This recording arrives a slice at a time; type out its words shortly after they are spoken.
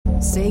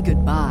Say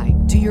goodbye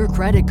to your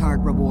credit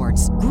card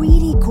rewards.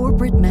 Greedy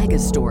corporate mega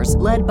stores,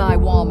 led by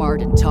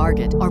Walmart and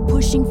Target, are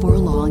pushing for a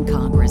law in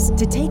Congress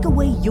to take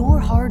away your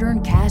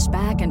hard-earned cash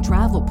back and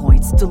travel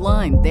points to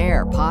line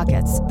their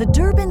pockets. The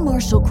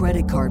Durbin-Marshall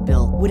credit card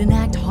bill would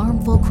enact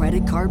harmful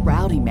credit card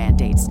routing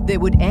mandates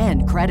that would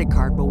end credit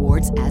card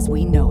rewards as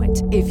we know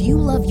it. If you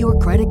love your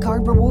credit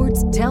card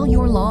rewards, tell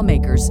your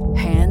lawmakers,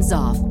 hands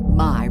off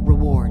my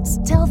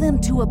rewards. Tell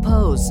them to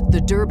oppose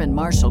the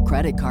Durbin-Marshall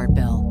credit card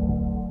bill.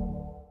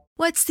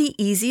 What's the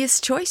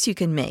easiest choice you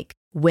can make?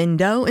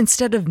 Window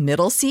instead of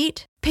middle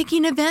seat?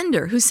 Picking a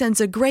vendor who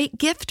sends a great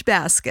gift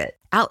basket?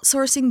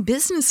 Outsourcing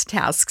business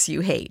tasks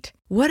you hate?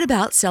 What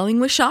about selling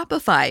with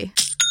Shopify?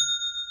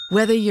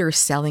 Whether you're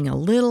selling a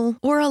little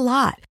or a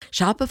lot,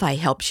 Shopify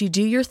helps you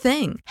do your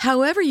thing,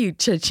 however you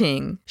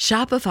cha-ching.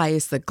 Shopify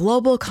is the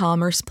global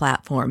commerce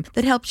platform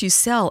that helps you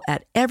sell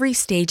at every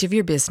stage of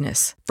your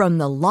business. From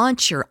the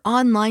launch your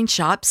online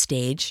shop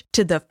stage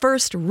to the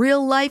first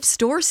real-life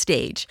store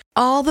stage,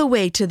 all the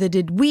way to the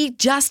did we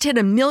just hit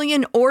 1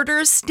 million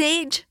orders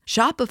stage.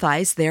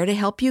 Shopify's there to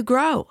help you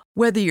grow.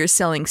 Whether you're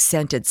selling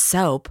scented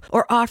soap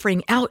or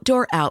offering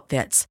outdoor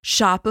outfits,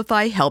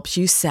 Shopify helps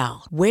you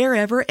sell.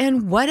 Wherever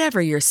and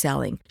whatever you're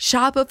selling,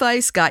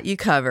 Shopify's got you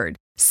covered.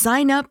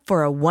 Sign up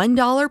for a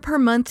 $1 per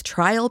month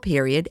trial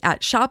period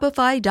at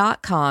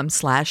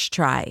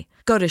shopify.com/try.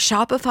 Go to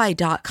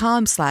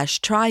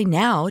shopify.com/try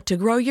now to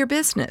grow your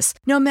business,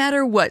 no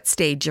matter what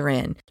stage you're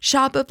in.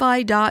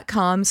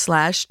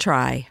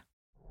 Shopify.com/try.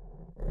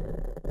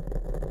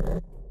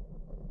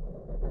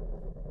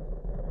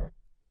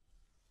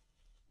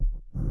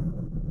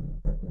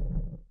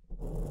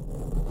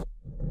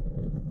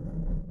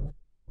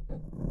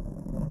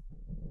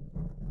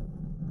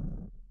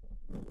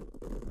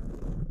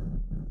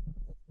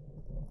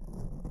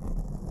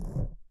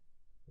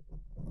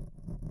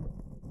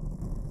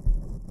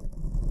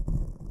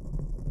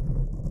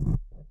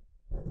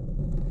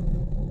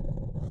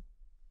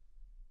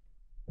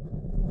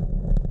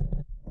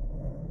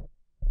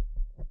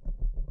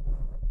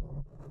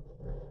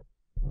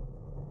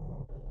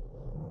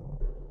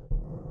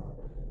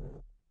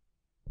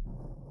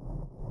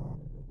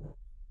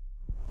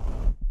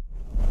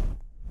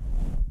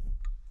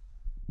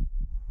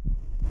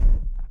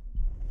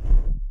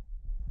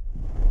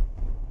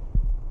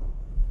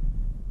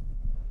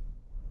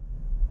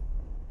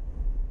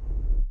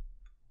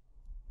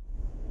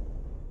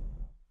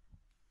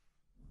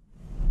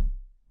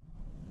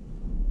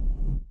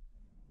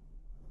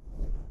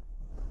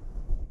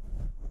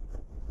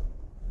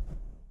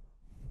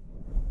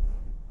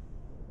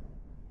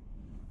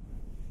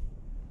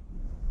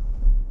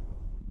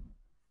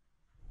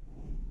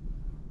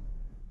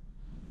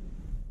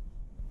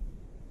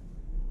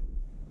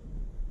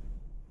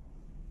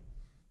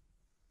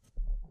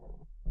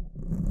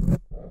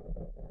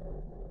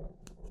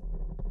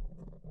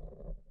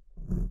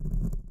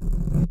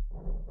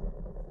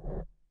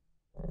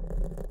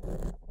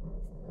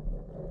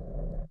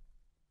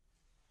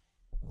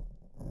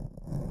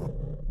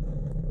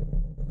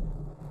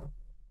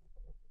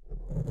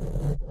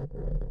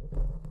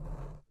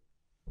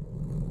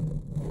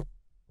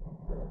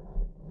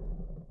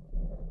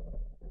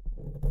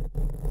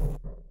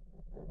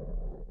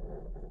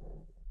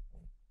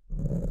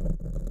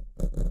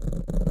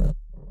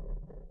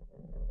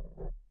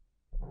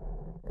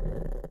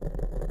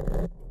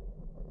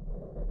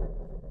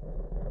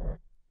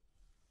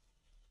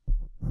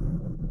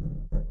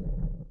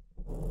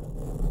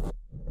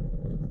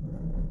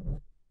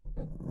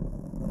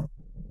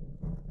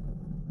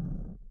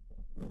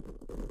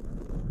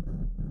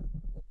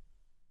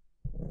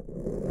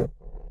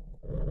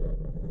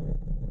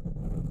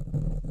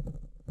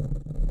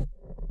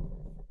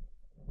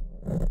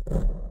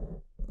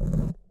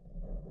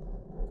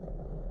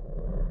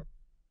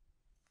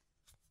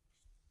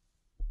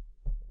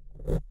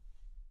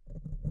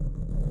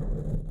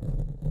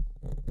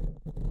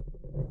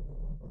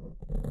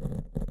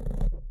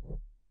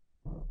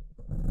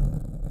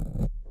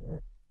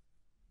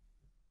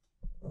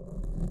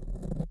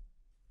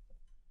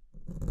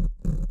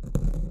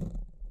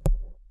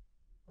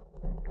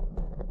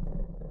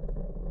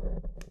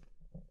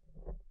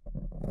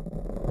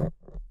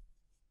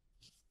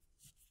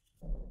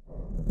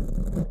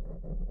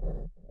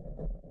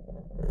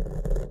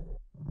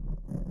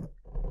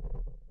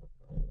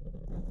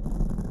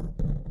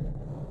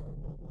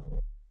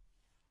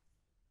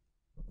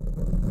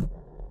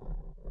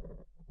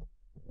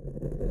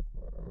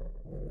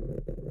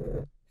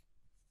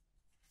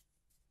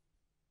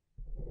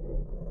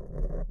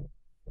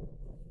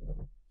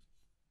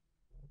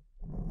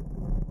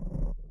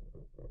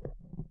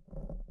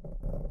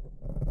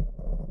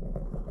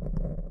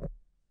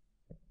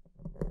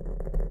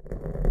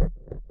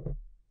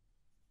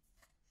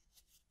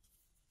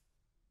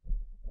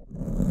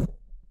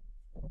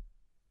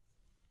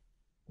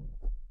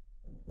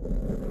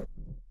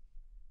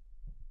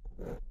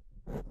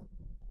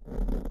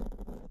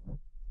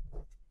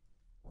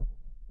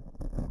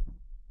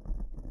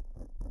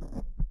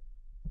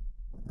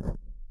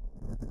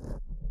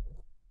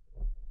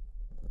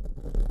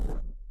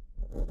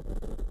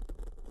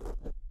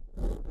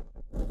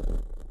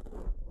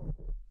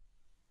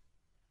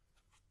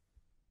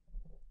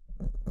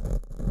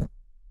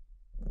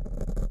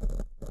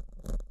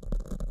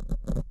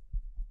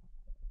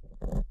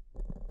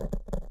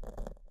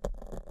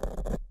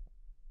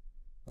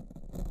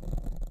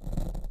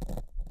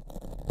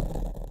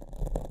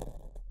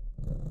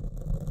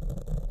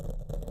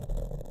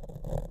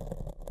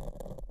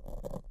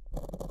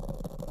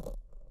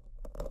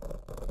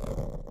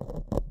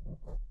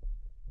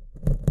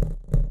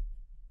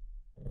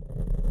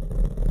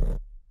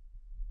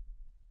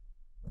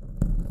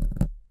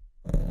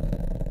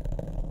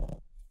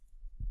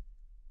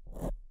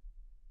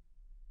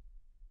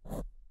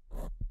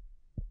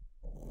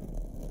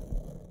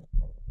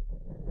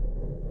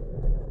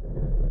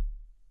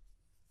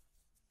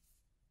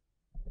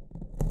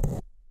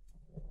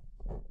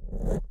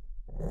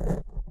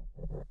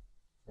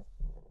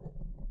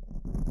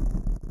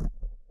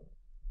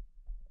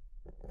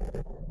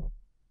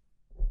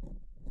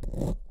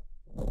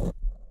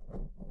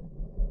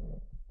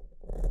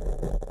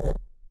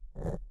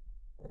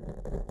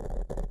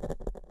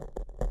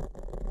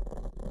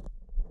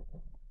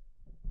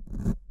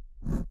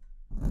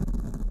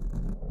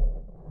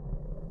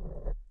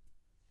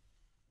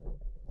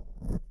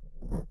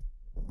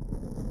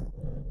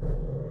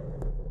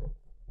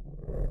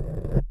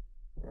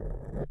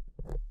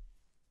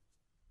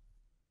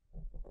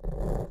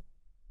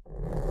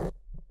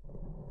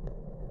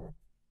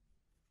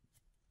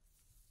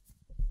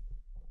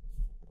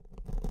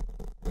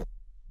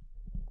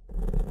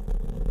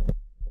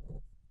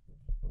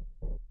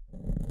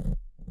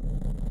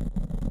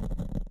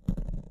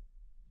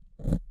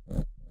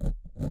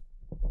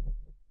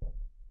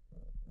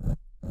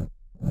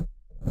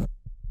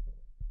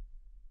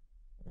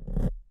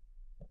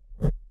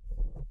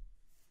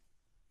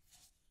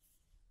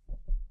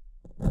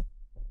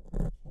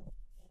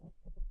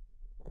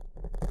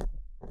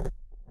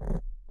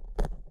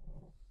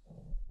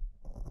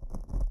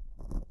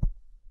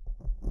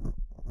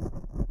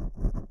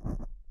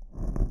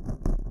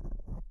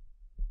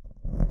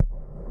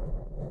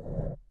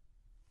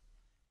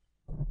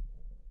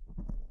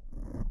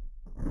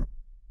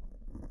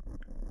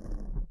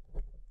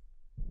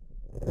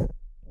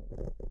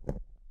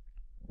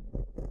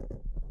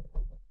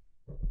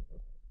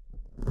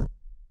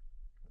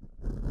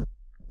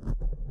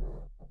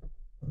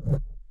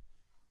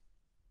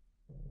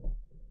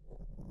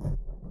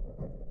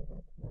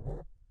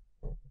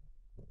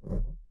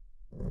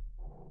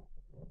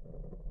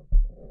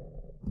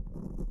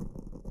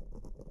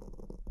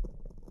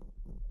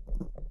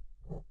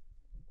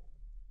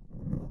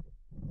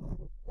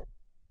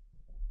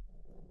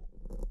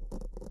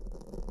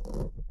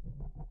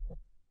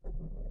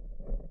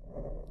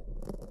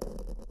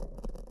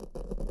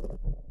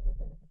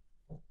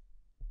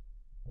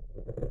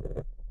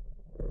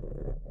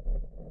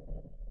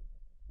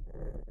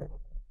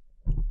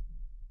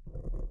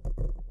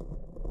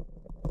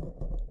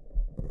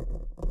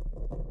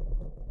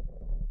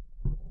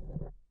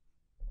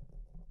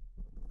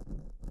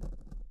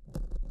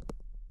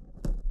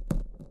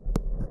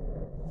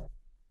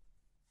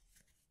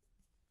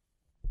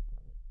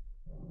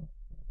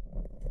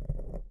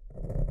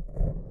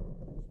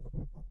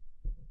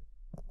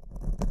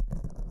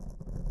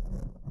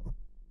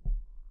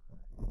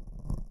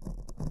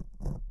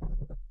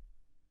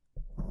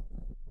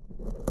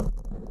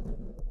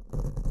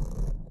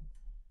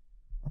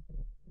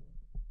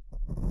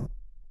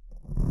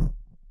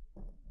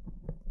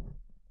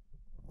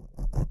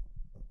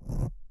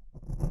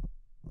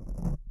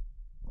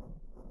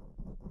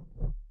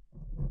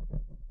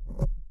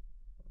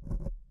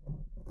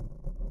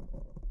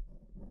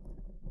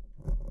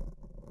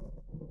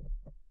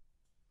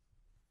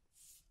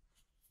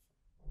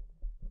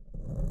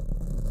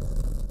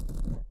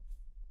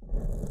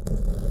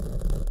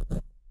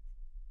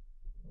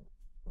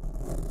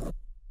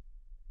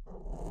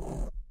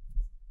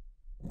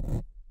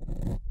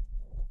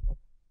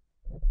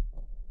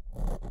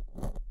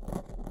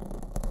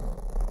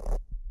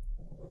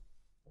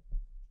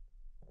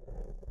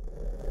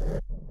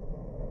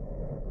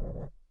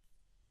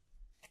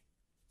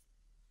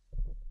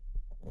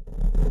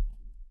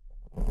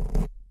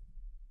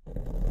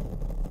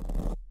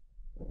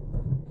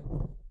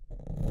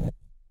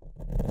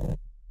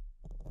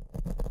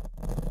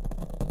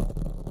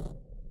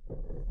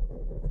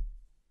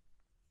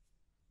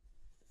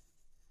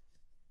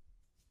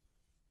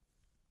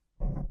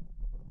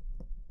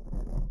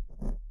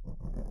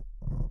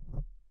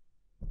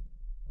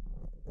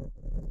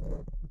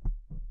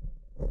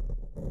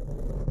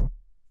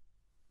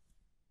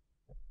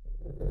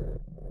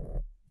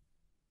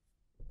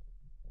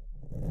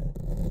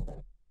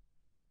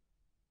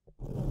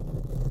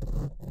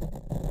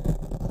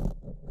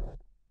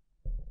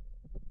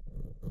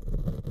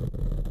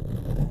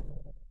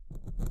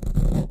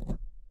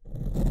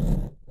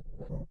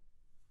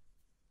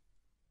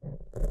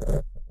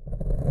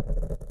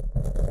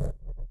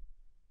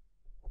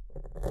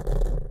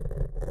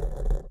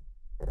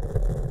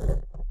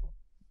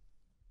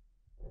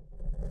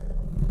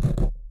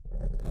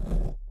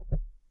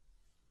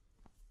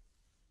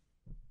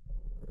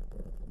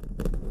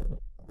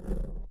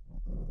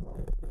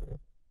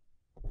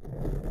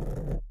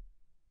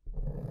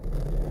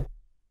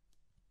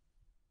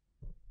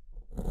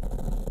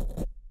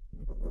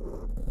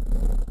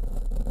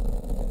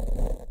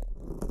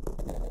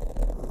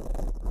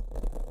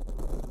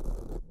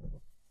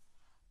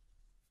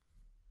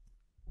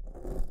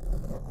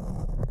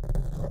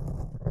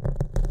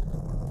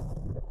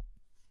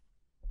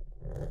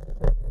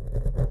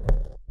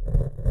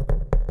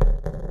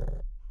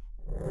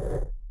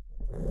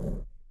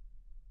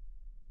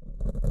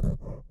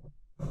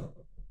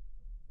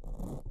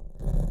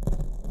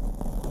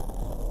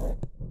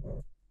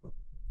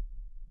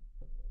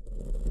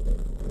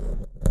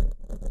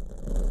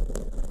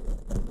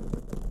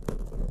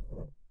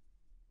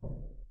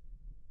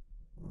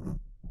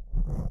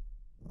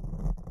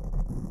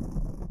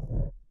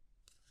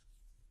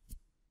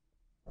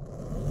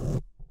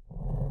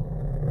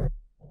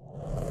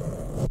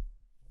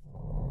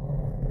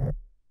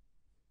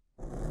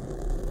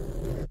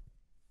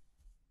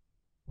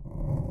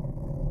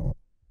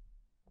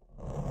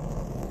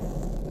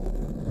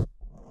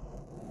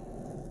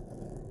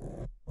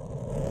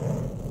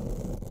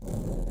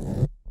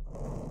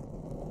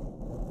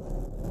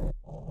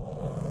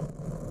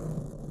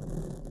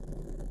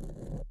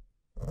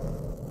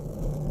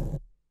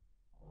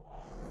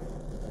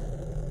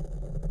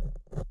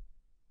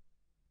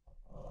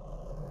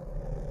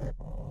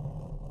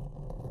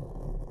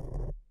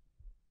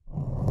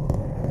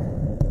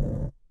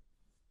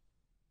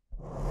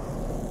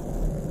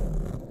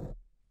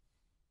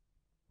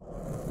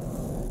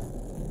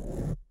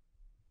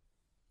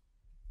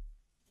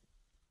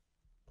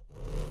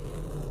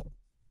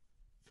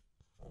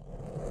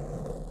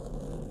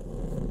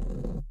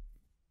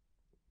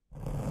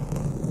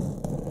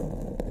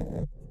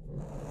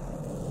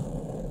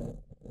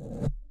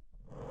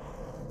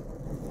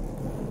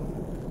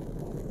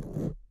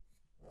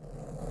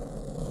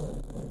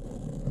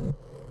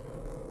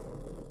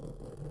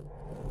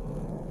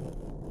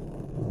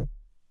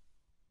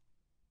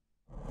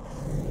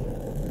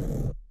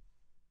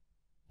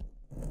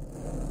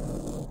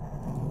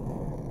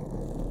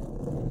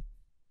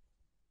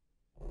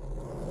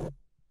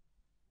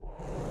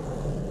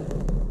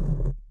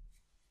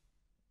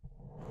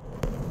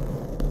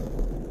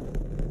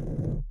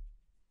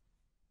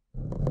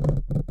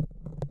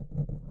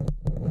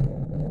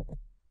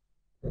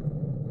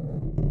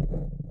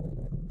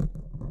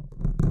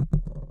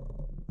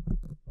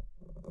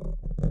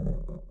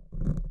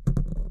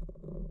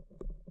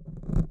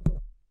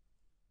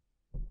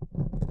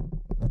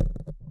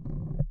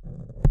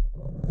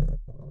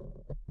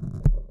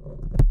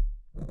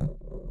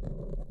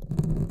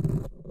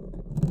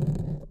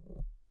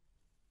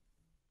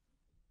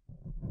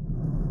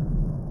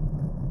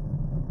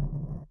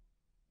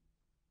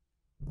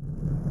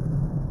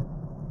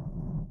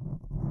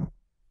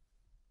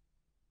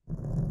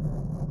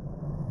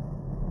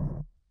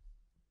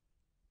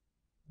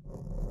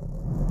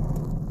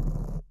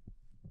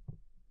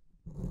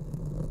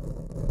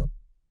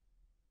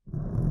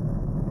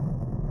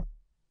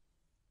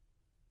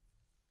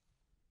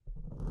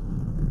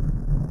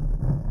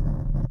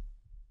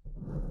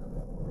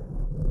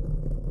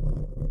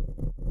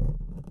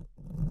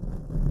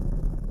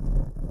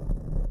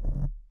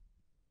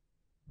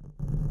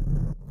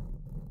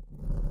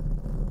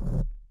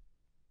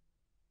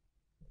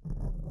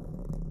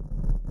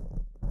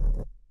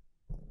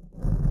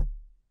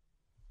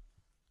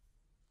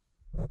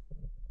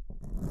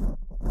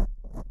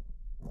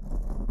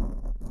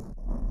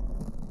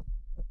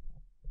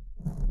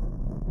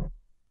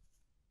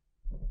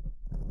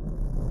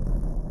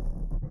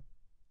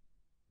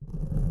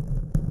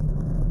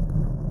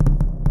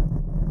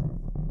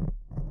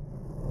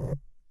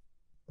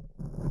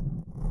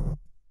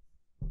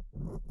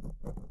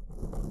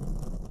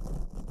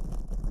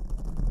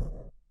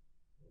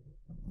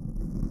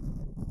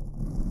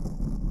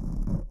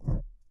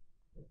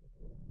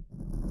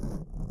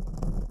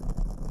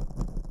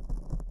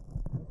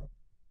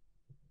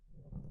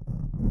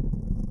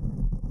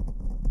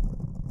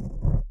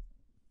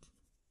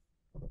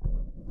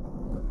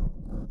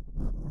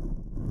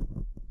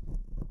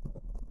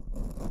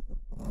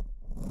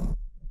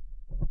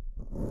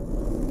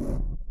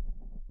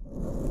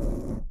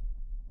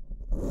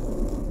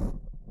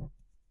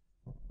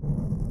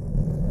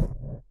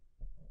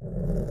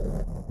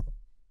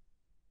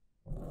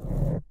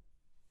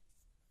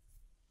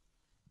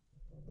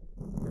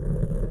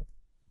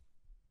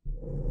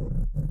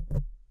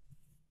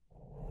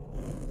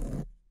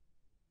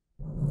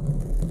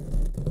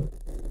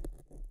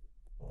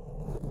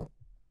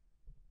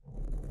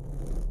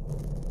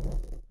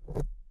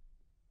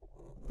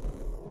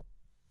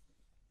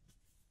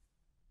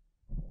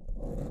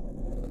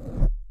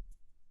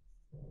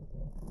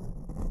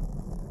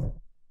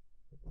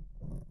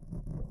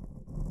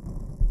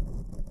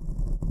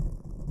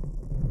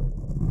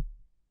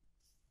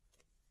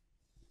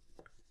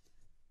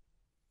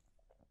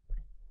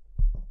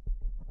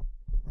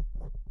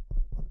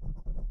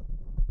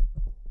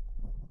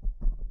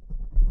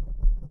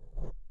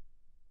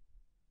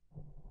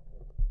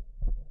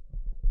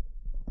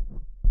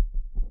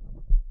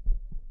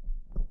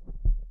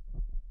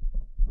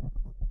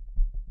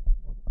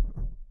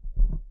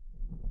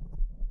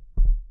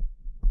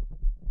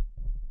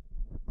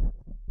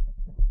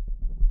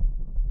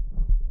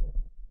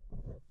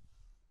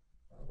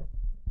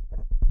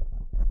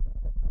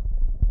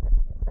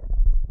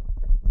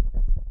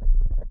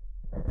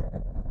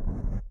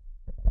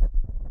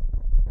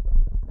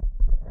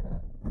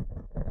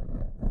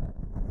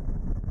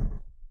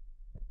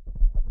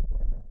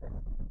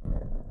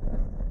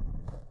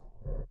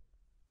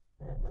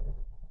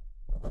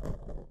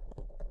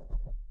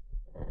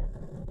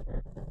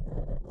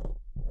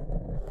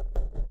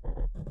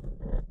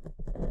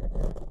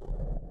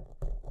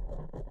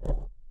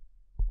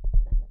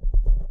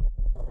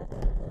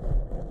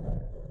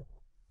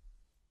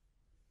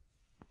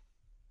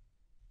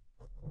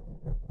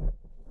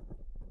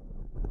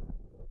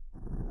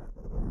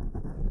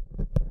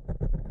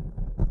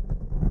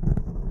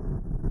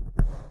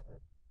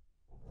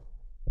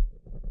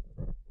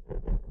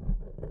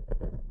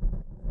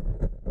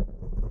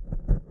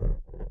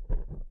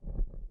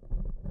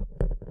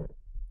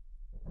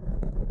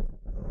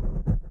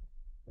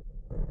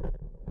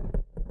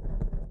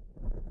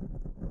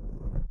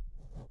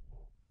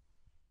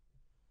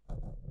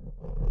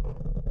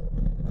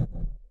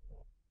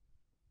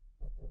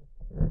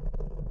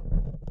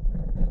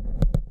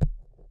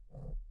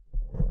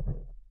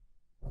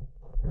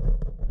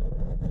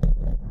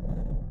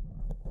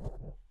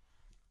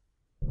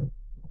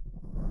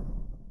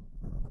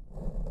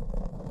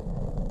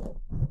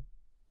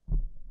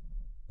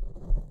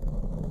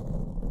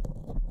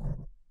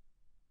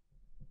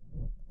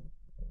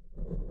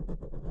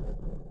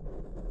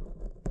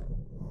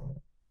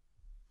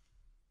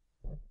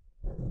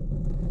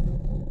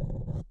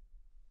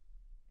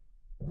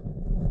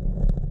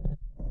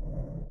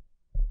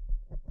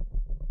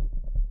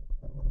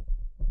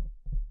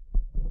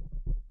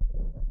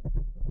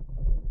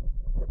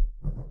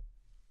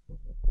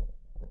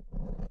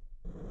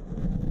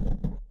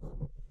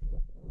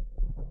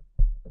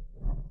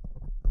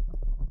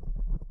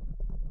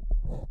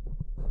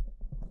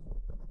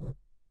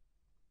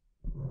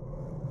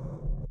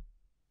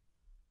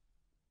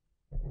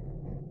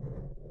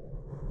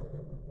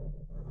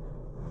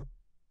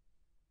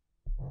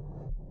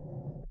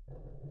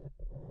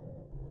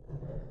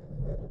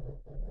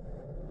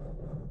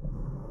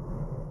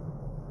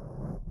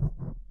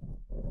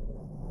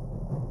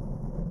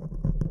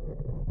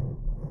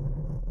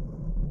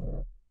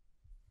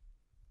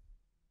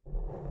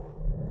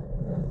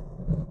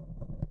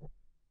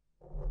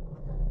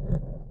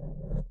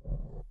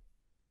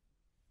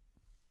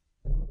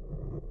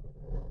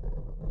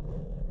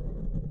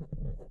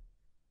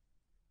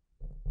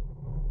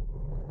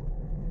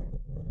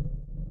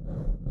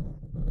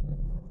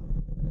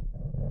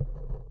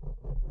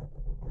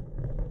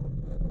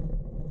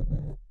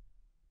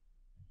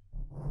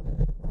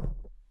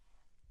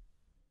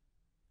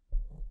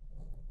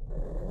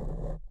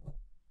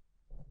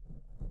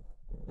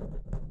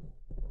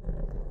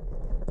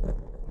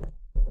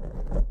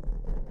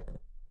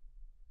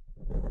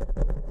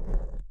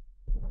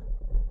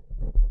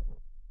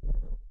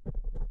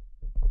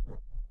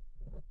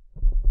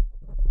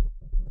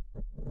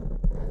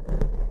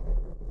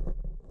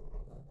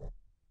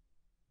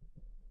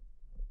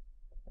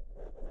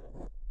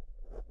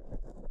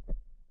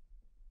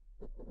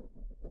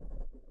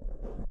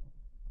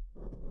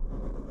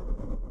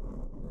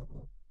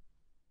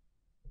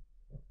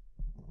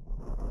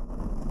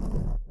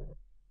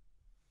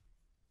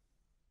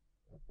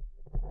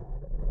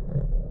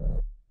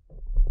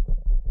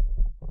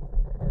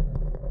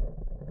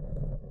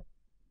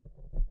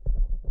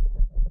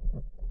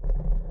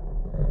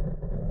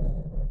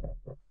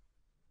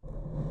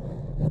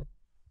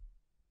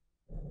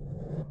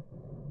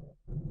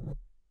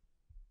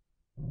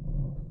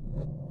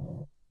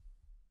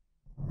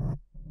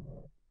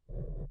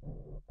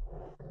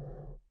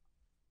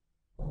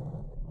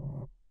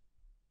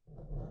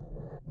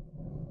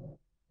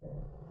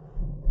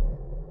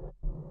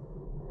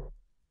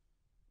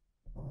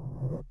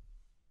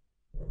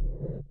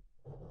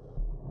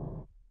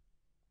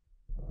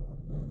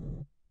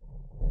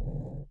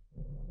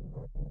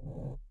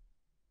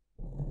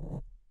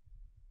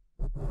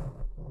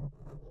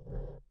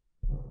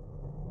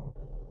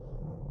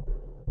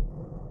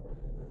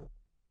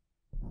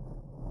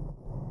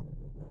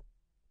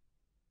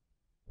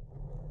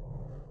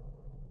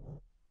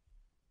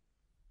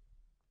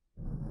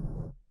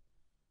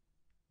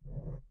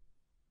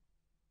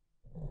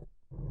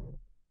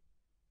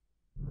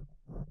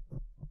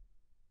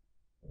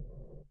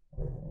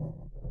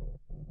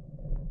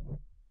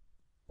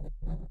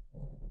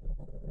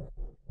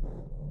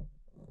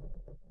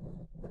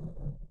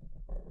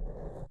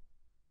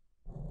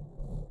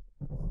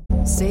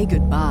 Say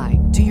goodbye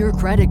to your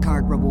credit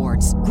card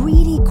rewards.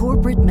 Greedy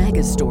corporate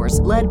mega stores,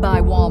 led by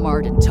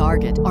Walmart and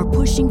Target, are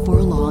pushing for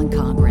a law in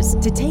Congress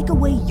to take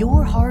away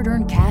your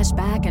hard-earned cash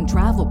back and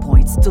travel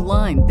points to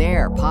line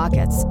their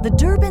pockets. The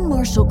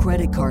Durbin-Marshall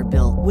credit card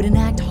bill would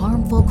enact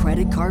harmful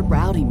credit card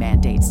routing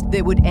mandates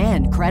that would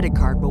end credit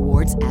card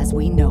rewards as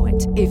we know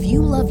it. If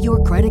you love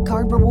your credit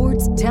card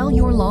rewards, tell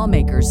your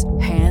lawmakers,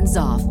 hands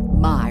off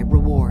my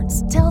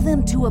rewards. Tell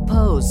them to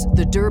oppose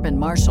the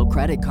Durbin-Marshall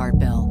credit card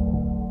bill.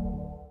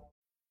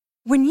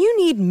 When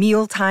you need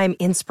mealtime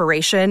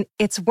inspiration,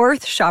 it's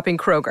worth shopping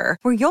Kroger,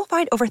 where you'll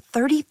find over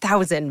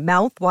 30,000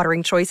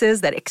 mouth-watering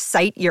choices that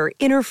excite your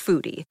inner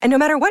foodie. And no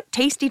matter what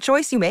tasty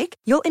choice you make,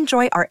 you'll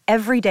enjoy our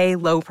everyday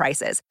low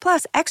prices,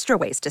 plus extra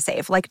ways to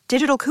save, like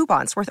digital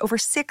coupons worth over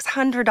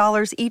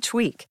 $600 each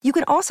week. You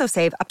can also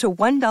save up to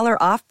 $1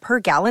 off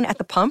per gallon at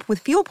the pump with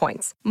fuel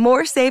points.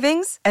 More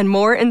savings and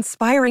more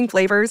inspiring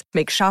flavors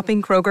make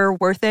shopping Kroger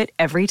worth it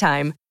every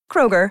time.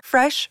 Kroger,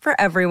 fresh for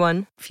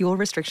everyone. Fuel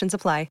restrictions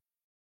apply.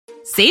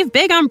 Save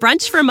big on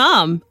brunch for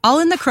mom, all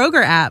in the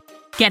Kroger app.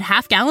 Get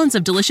half gallons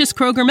of delicious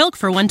Kroger milk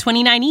for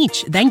 $1.29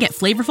 each. Then get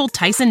flavorful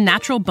Tyson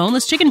natural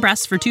boneless chicken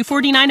breasts for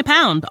 $2.49 a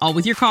pound, all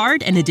with your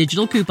card and a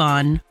digital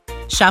coupon.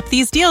 Shop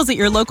these deals at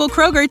your local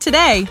Kroger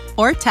today,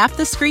 or tap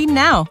the screen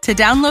now to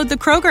download the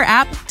Kroger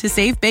app to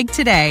save big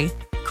today.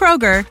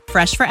 Kroger,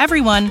 fresh for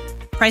everyone.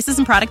 Prices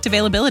and product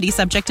availability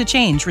subject to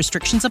change.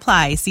 Restrictions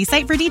apply. See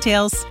site for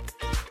details.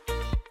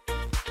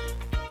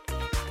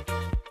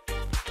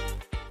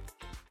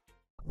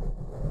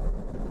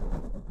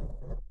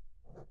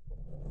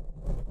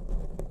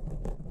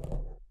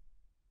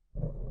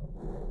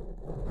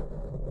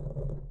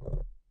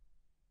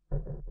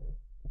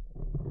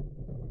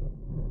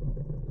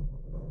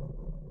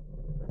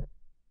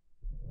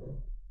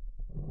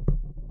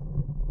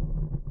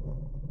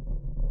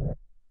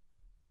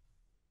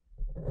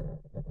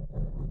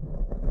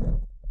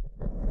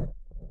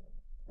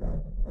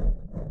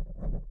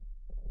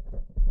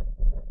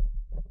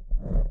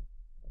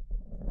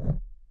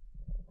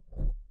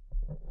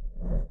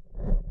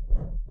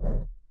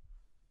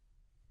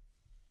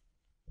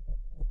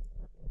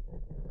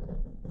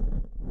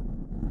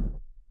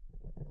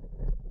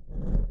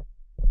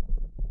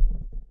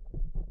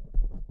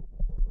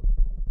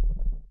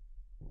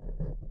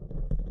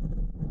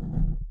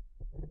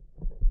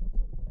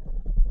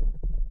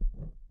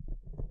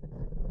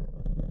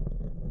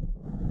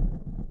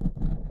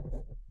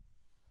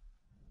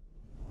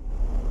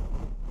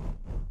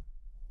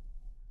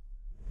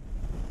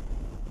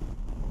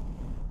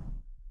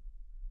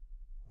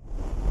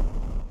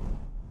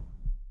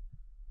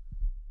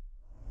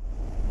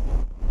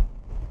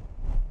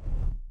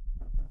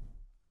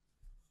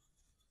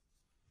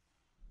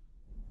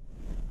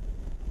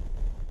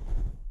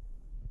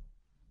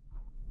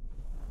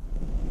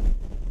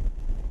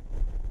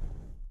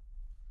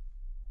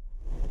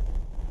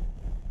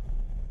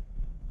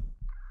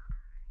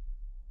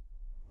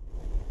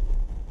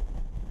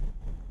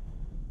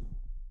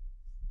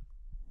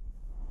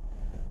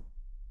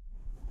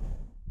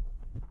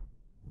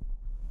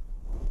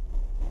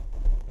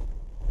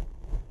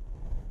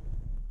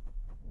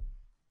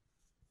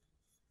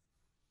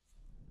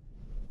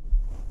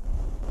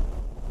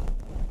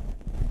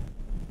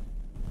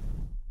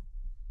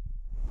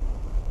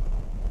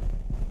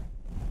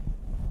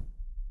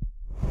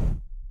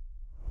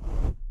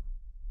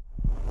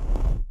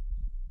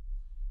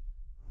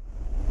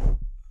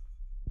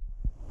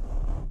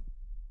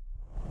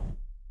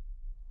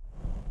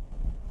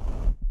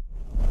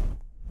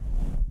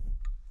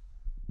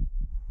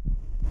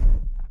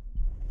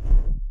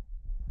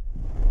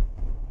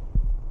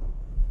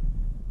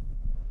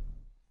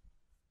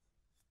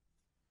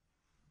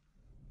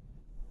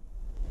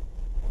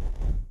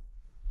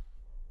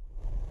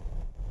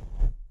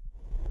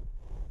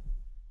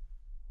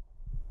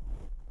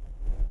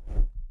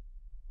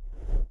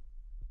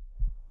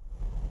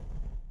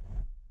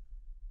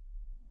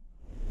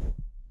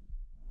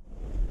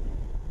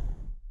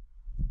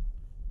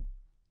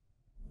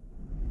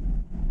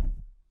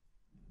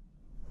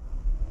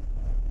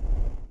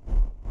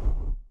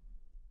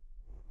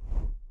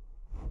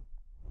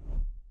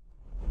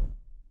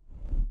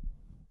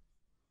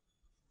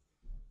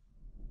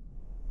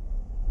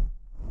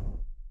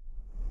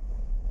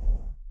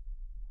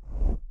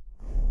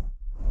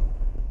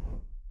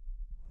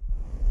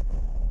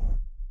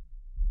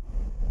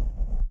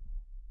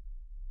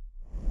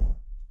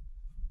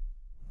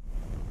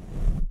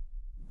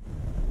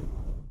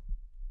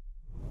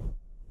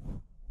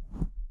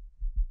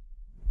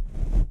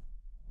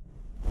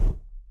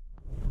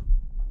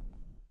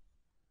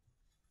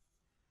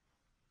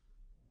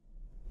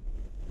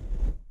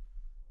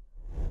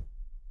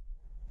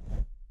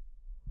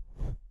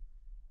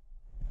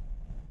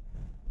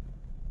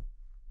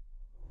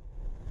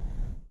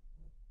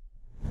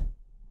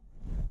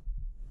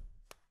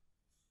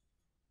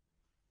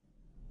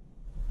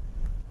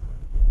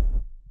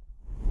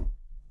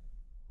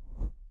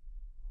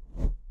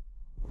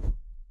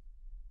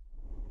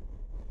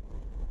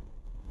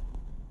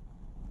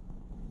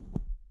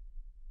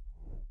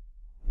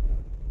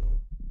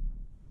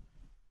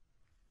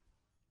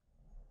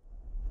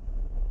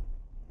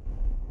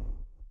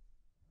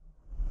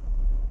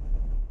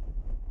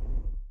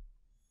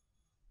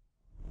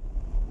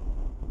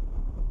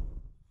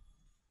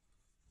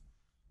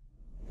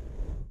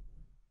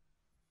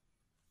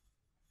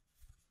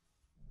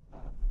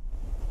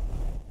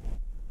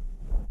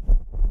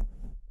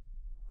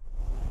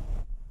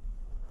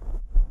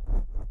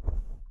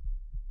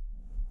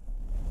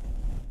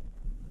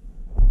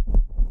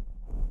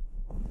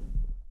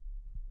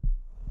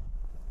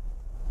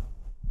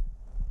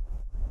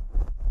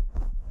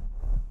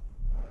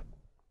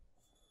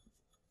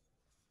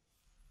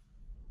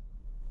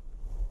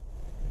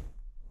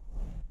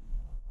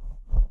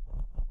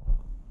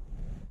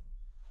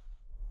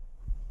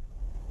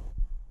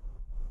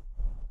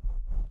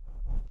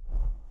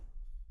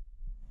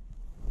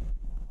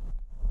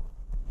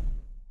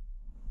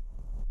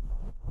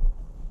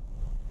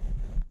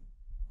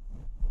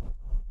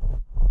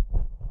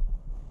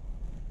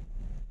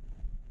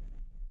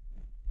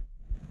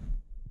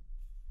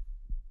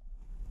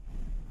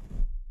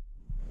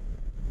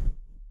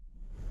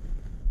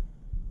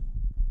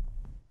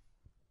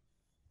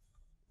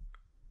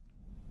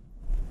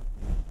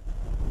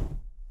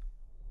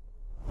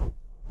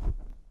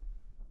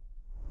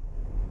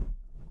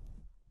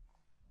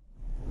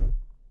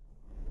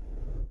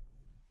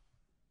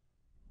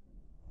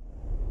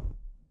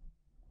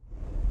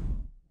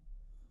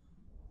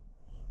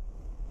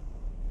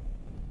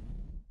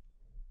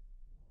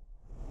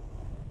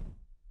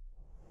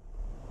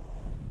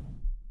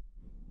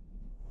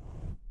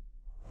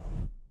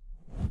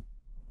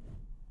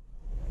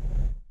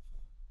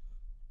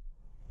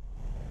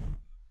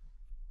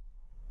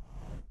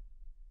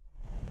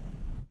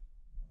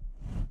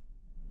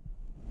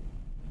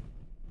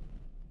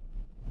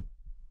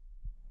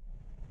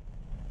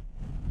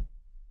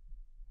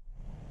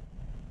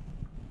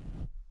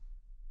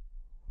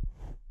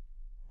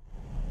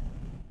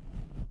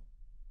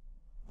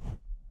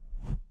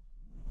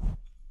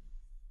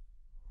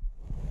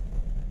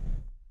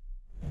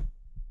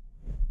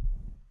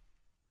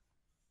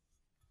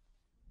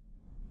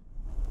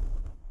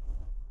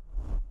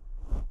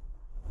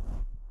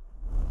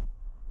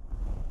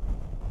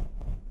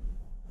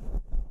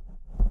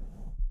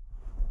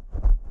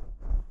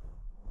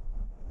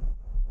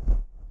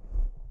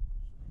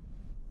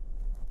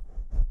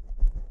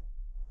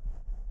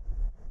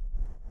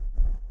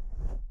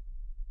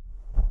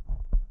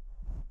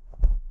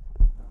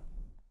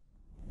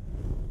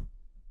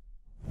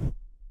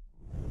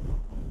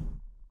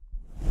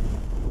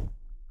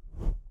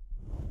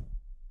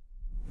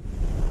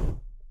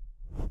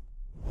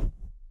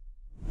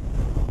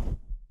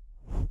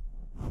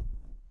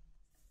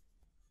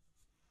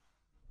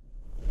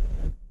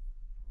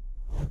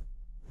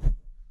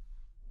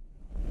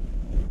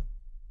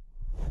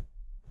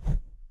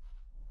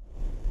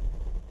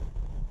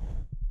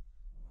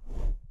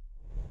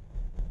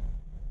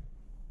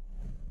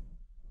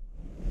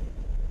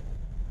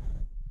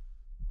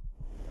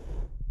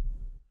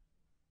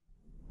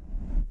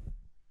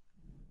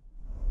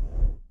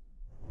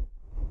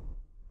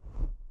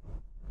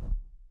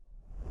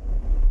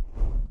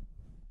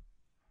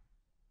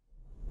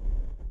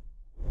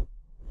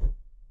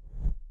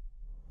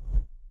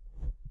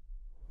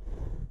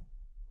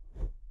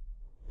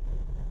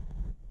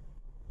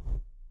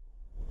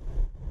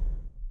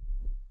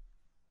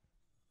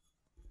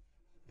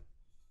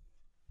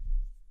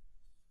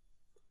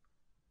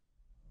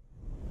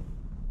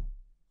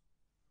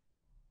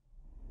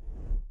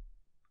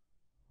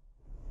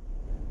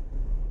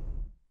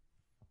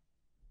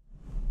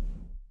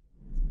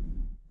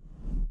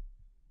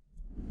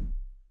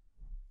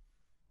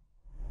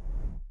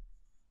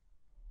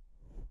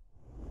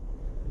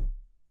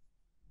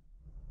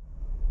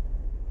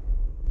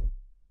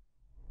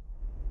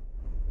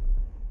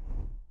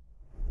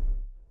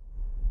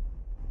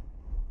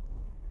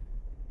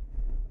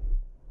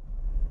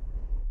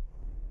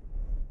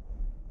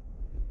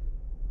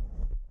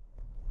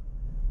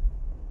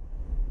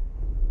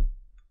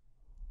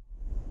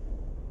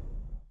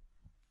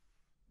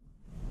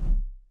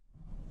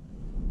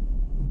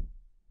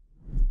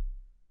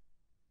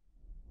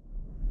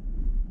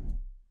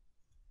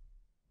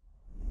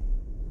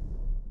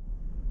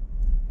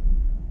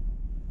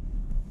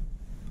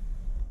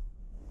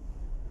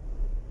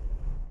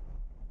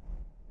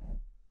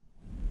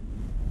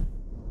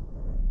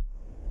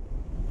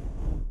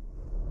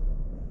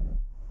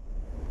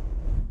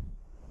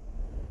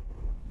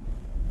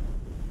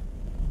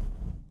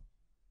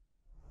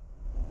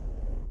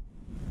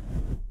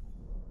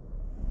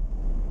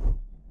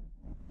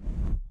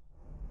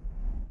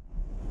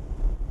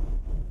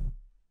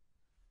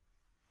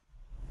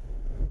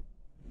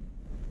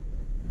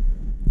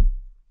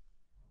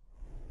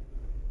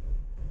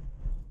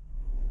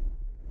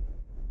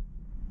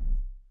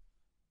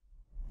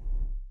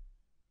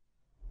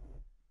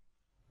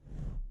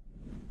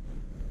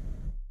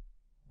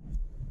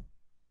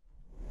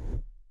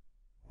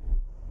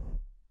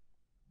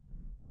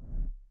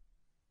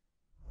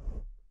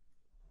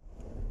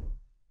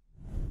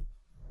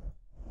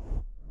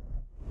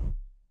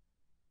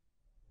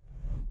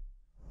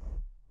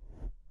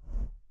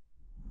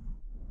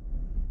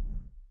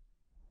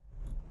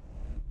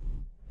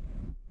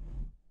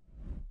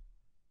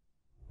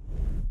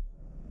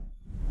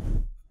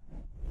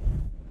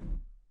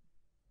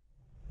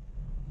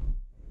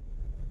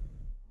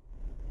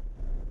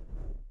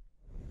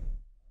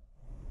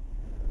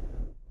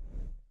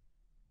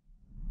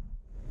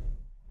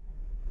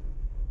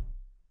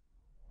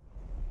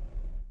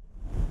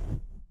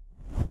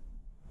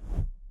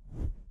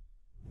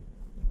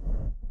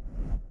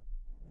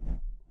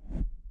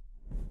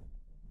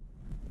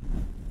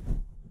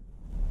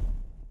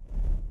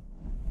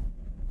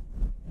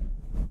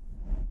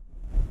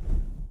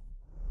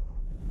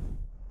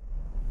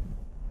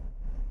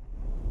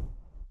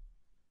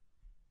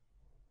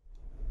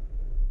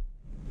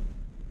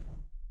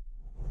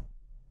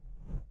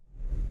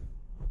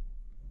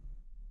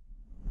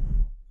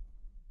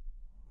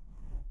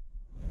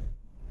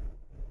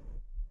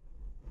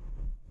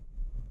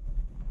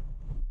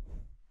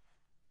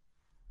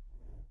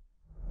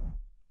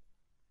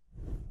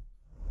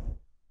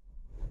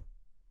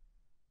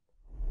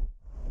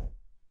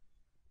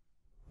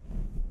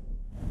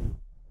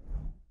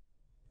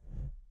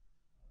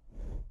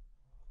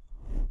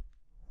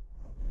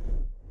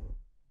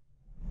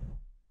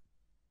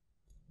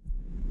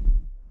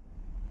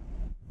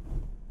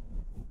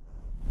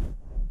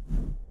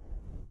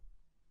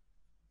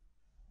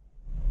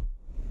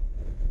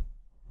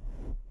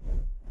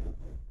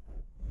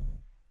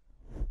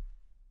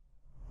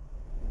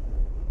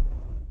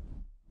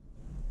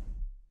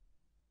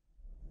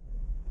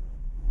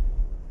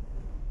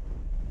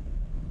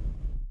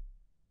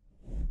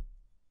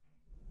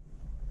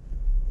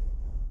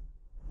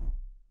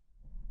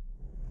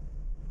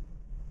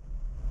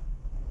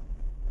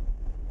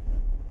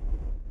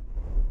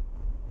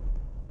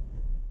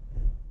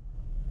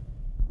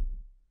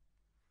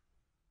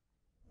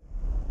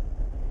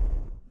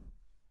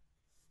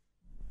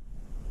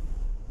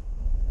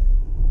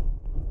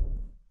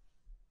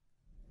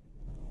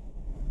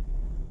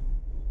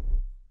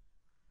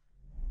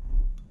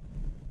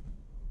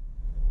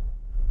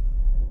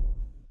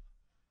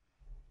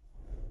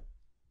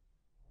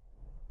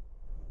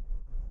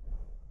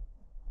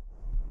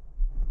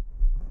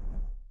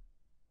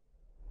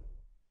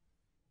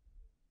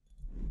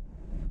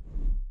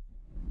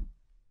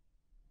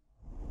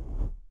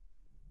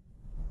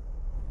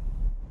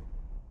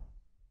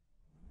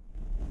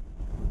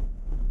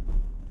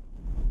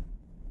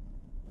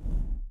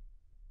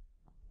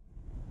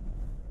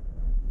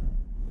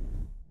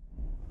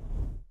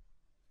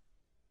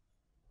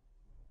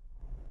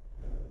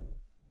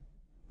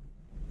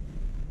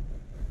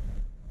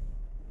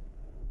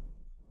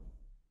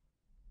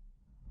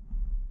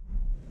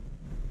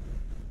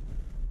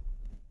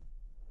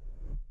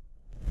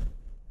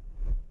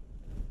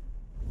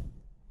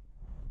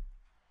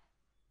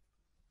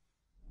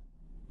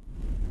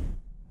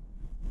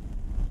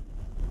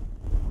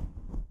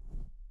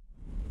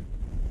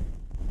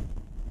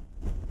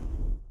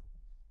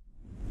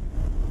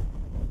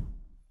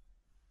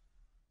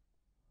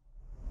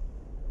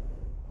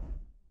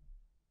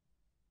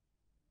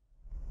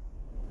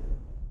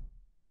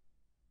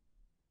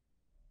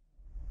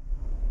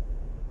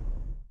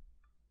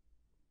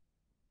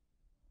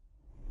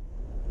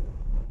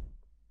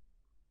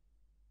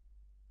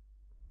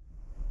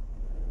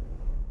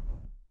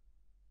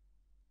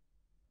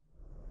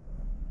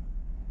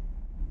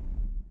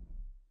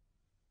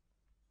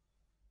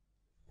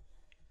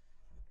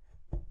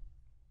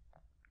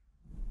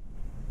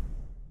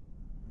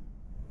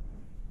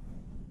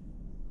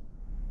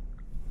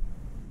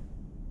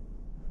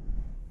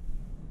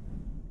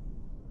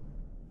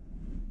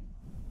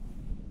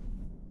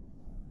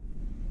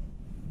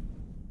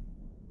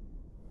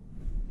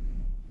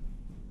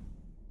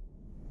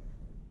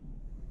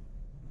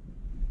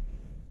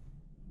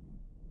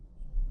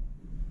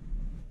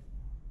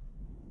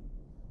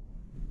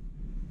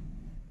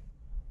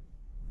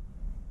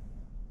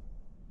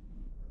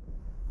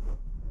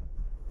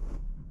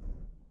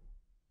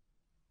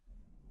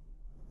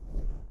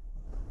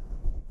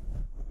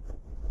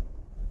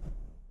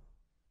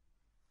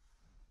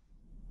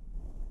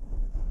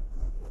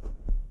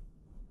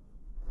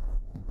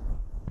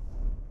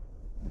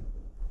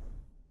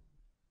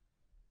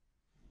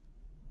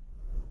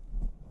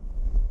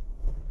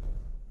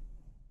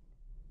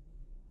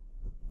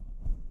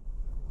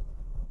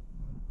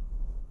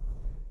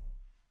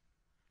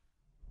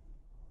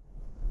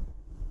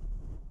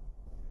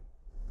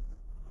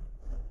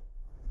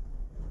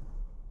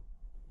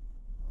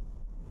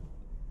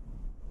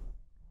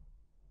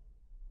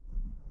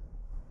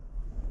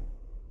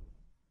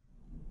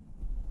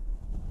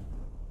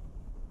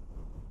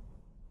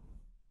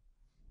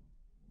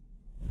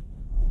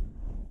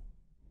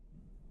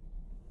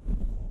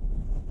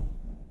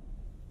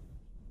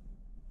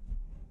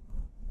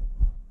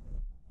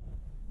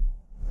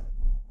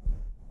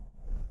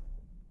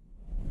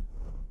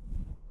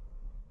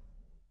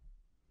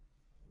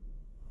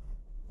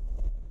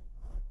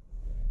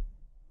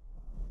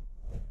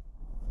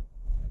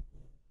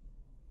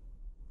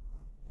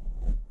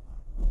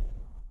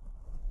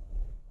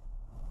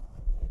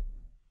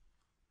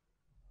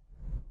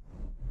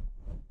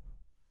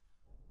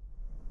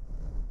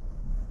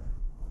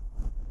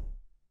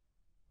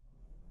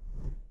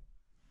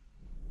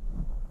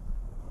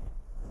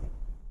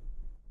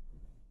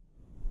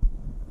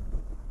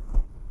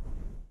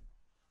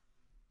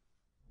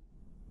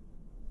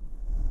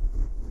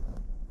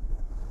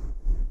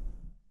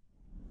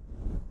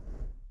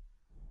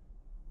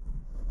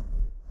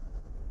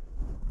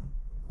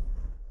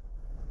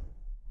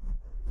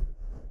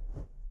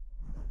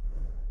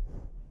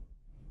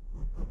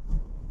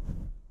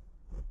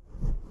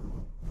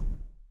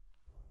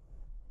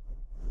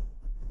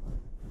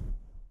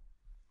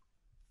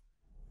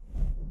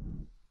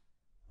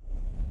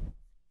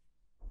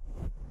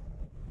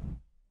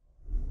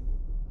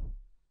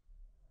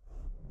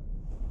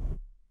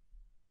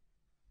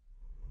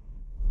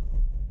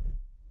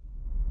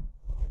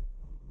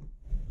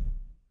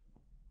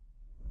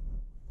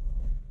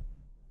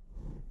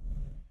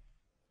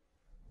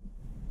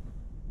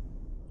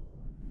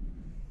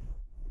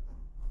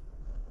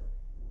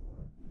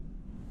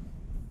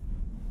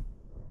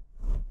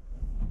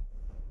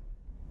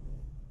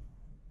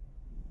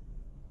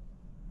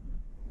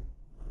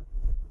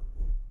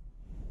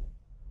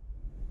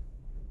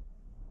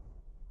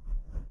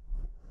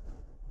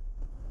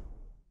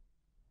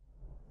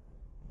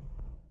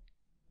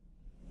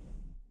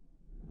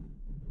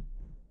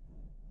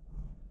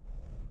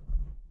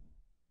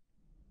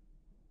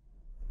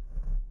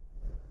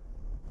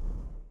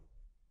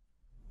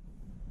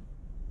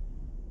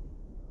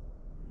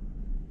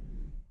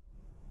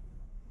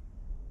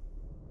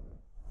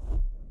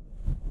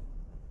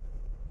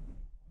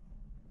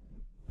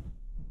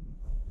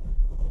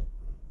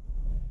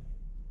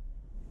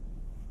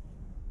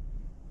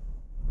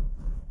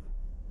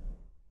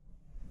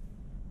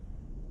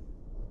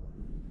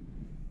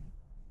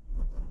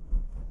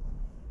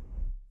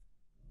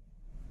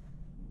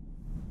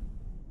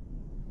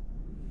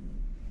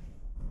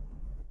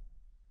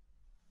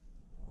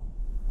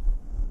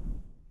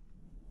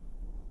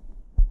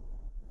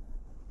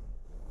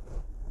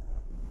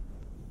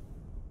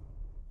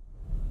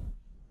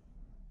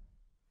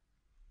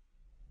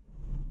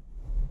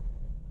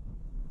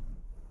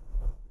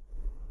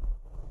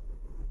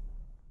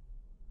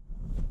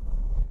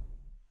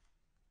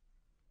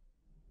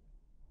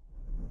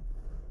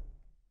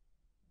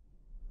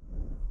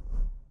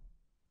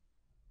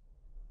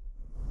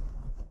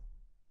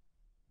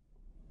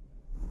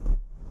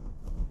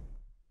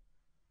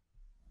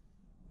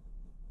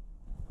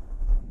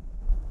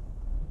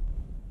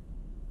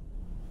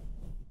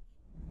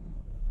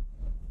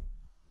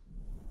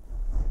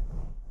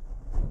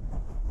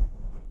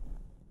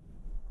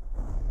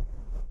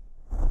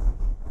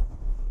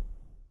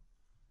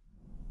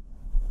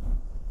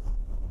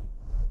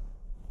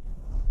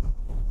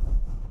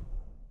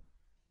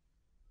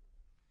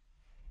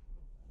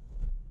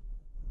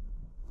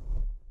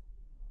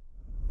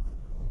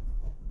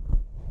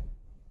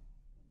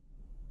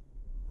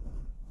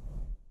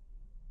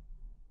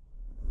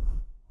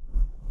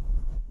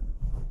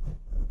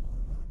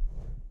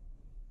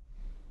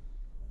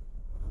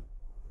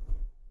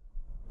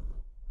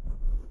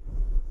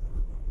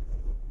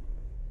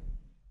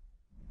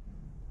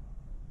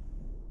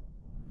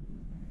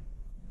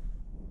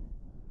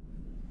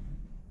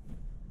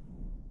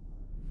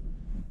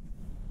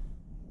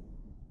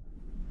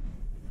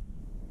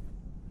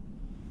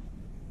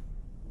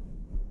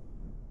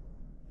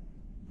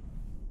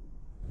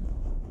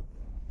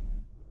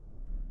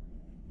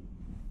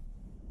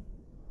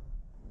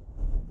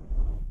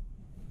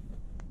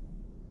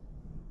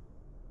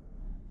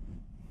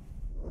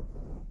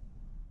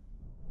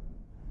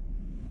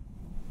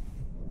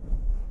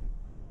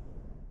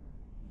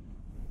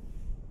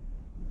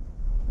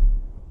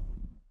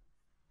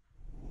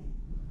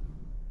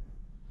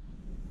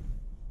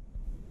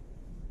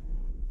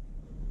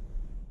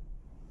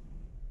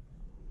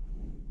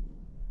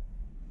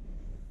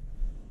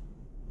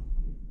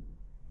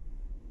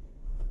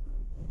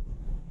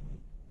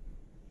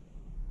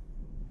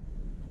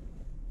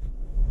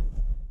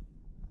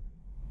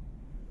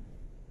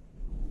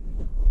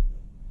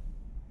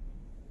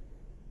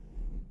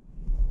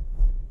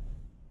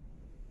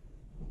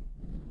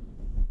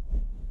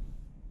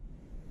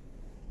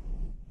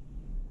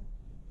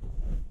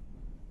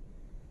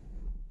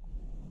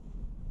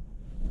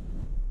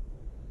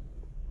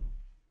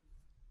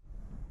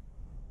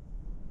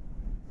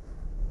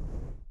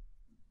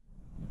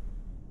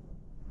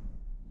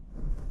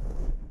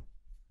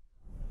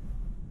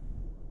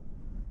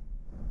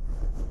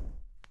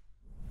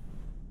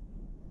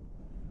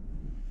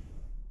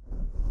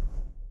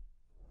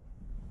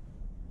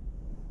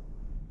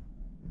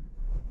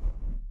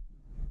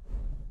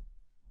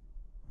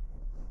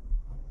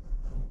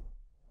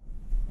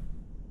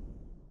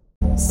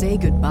 Say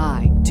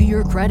goodbye to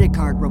your credit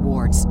card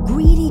rewards.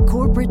 Greedy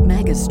corporate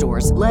mega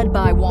stores, led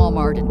by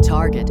Walmart and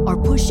Target, are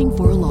pushing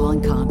for a law in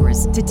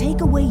Congress to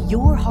take away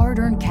your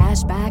hard-earned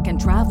cash back and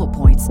travel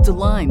points to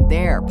line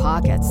their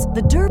pockets.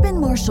 The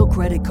Durbin-Marshall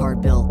credit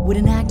card bill would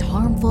enact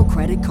harmful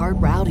credit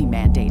card routing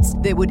mandates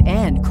that would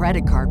end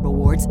credit card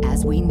rewards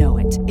as we know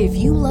it. If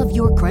you love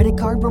your credit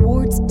card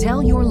rewards,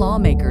 tell your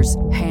lawmakers,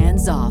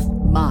 hands off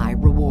my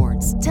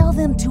rewards. Tell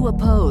them to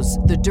oppose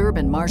the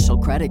Durbin-Marshall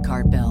credit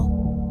card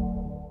bill.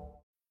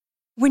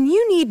 When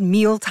you need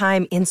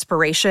mealtime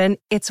inspiration,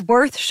 it's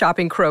worth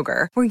shopping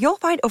Kroger, where you'll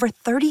find over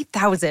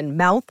 30,000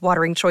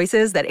 mouth-watering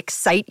choices that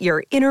excite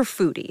your inner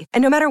foodie.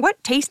 And no matter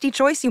what tasty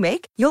choice you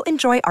make, you'll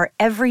enjoy our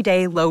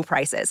everyday low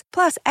prices,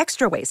 plus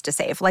extra ways to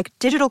save, like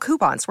digital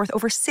coupons worth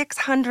over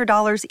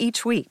 $600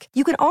 each week.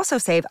 You can also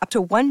save up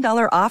to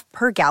 $1 off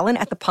per gallon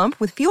at the pump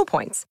with fuel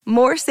points.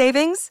 More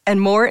savings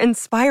and more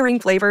inspiring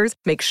flavors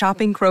make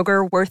shopping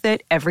Kroger worth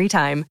it every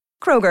time.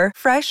 Kroger,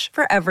 fresh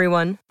for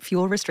everyone.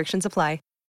 Fuel restrictions apply.